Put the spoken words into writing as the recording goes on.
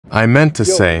I meant to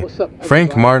Yo, say what's up,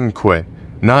 Frank everybody? Martin quit,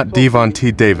 not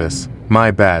Devontae Davis. My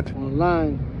bad.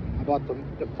 Online about the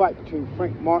fight between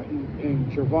Frank Martin and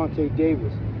Gervonta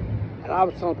Davis. And I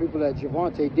was telling people that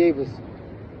Gervonta Davis,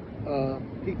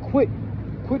 he quit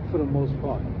for the most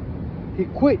part. He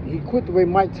quit the way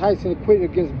Mike Tyson quit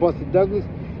against Buster Douglas.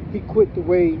 He quit the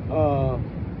way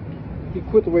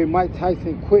Mike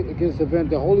Tyson quit against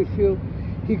Evander Holyfield.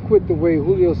 He quit the way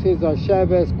Julio Cesar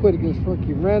Chavez quit against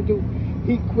Frankie Randall.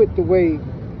 He quit the way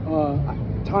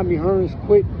Tommy Hearns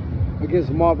quit against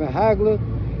Marvin Hagler.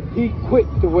 He quit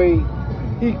the way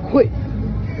he quit.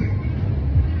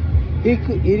 He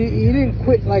didn't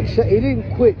quit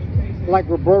like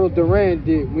Roberto Duran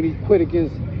did when he quit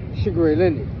against Sugar Ray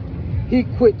Leonard. He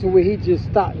quit to where he just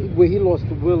stopped, where he lost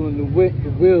the will and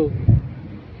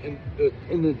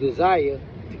the desire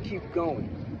to keep going.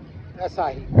 That's how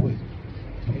he quit.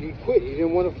 And he quit. He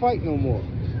didn't want to fight no more.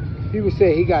 People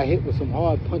say he got hit with some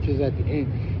hard punches at the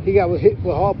end. He got hit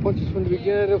with hard punches from the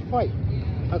beginning of the fight.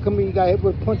 How come he got hit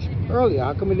with a punch earlier?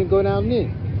 How come he didn't go down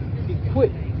then? He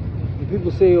quit. And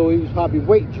people say, oh, he was probably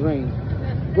weight drained.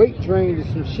 Weight drained is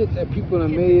some shit that people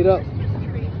have made up.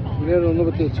 And they don't know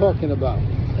what they're talking about.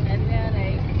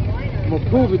 I'm going to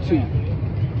prove it to you.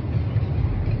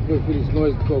 Wait for this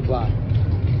noise to go by.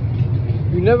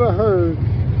 You never heard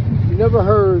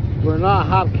Bernard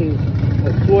Hopkins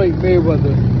or Floyd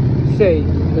Mayweather say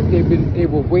that they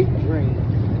were weight drained.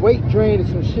 Weight drain is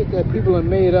some shit that people have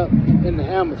made up in the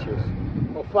amateurs,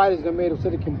 or fighters have made up so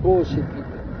they can bullshit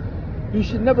people. A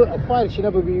fighter should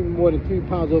never be more than 3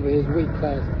 pounds over his weight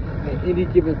class at any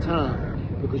given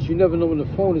time, because you never know when the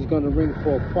phone is going to ring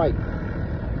for a fight.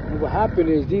 And what happened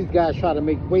is these guys try to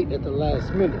make weight at the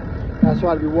last minute. That's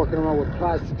why they be walking around with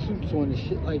plastic suits on and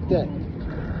shit like that.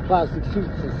 Plastic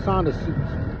suits and sauna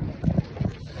suits.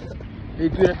 They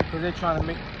do that because they're trying to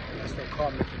make. That's that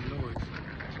car making noise.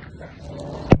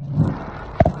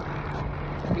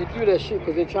 They do that shit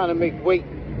because they're trying to make weight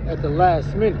at the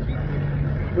last minute.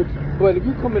 But if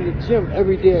you come in the gym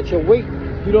every day at your weight,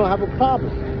 you don't have a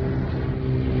problem.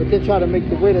 But they try to make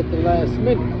the weight at the last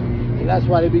minute, and that's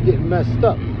why they be getting messed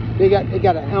up. They got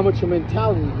an amateur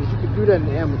mentality, because you can do that in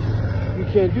the amateurs. You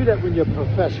can't do that when you're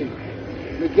professional.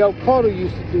 Miguel Cotto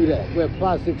used to do that, wear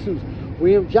plastic suits.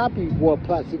 William Joppy wore a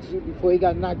plastic suit before he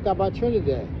got knocked out by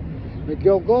Trinidad.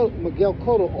 Miguel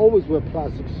Cotto always wear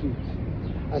plastic suits.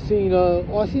 I seen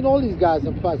all these guys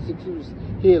in plastic suits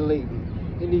here lately,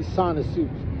 in these sauna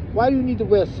suits. Why do you need to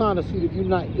wear a sauna suit if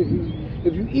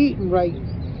you eating right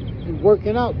and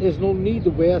working out? There's no need to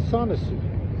wear a sauna suit.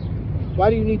 Why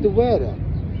do you need to wear that?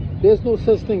 There's no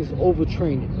such thing as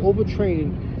overtraining.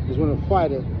 Overtraining is when a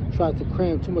fighter tries to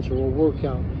cram too much of a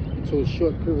workout into a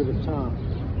short period of time.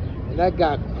 And that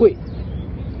guy quit.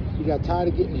 He got tired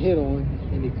of getting hit on,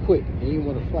 and he quit. And he didn't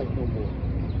want to fight no more.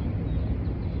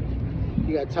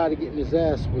 He got tired of getting his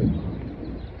ass whipped.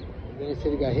 And then he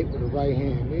said he got hit with the right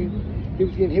hand. He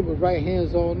was getting hit with right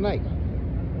hands all night.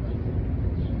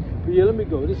 But yeah, let me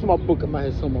go. This is my book. I might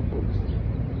have some of my books.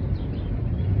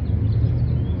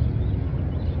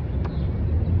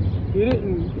 He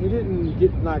didn't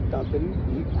get knocked out. He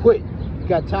quit. He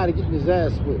got tired of getting his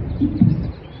ass whipped.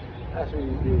 That's what he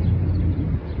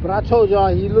did. But I told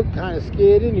y'all he looked kind of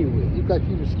scared anyway. He looked like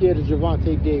he was scared of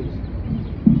Gervonta Davis.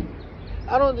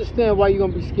 I don't understand why you're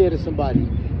gonna be scared of somebody.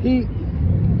 You're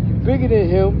bigger than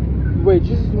him. You weigh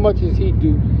just as much as he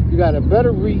do. You got a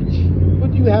better reach.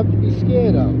 What do you have to be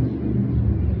scared of?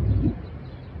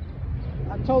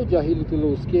 I told y'all he looked a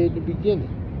little scared in the beginning.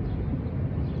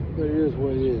 But it is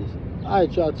what it is.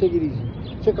 Alright, y'all, take it easy.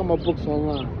 Check out my books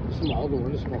online. This is my other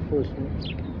one. This is my first one.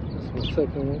 This is my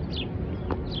second one.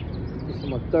 This is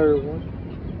my third one.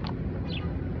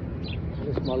 And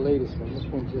this is my latest one. This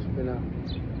one's just been out.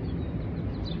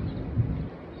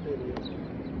 There it is.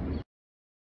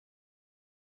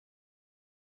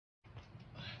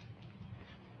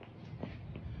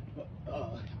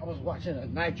 I was watching a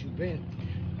Nigel Benn.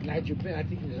 Nigel Benn, I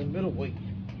think he was a middleweight.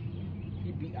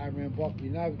 He beat Iran Barkley.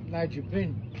 Nigel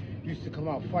Benn used to come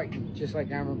out fighting just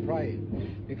like Aaron Pryor.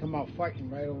 They come out fighting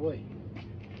right away.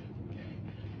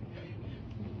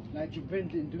 Nigel Benn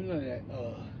didn't do none of that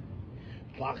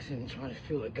boxing, trying to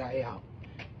feel a guy out.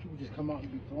 He would just come out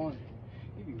and be throwing.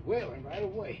 He'd be wailing right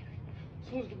away. As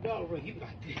soon as the bell rang, he'd be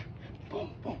like this.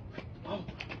 Boom, boom, boom,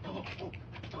 boom, boom,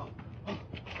 boom, boom,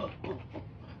 boom, boom.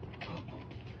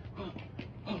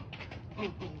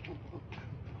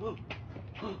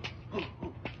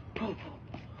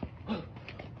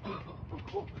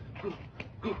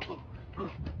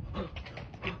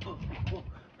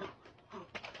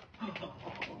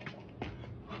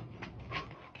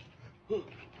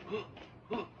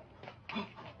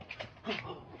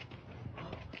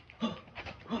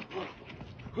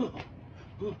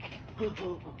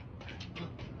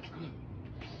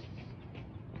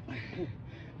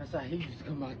 That's how he used to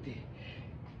come out there.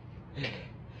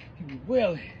 He'd be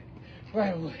wailing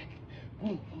right away.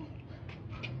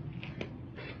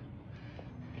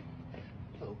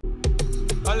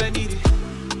 All I needed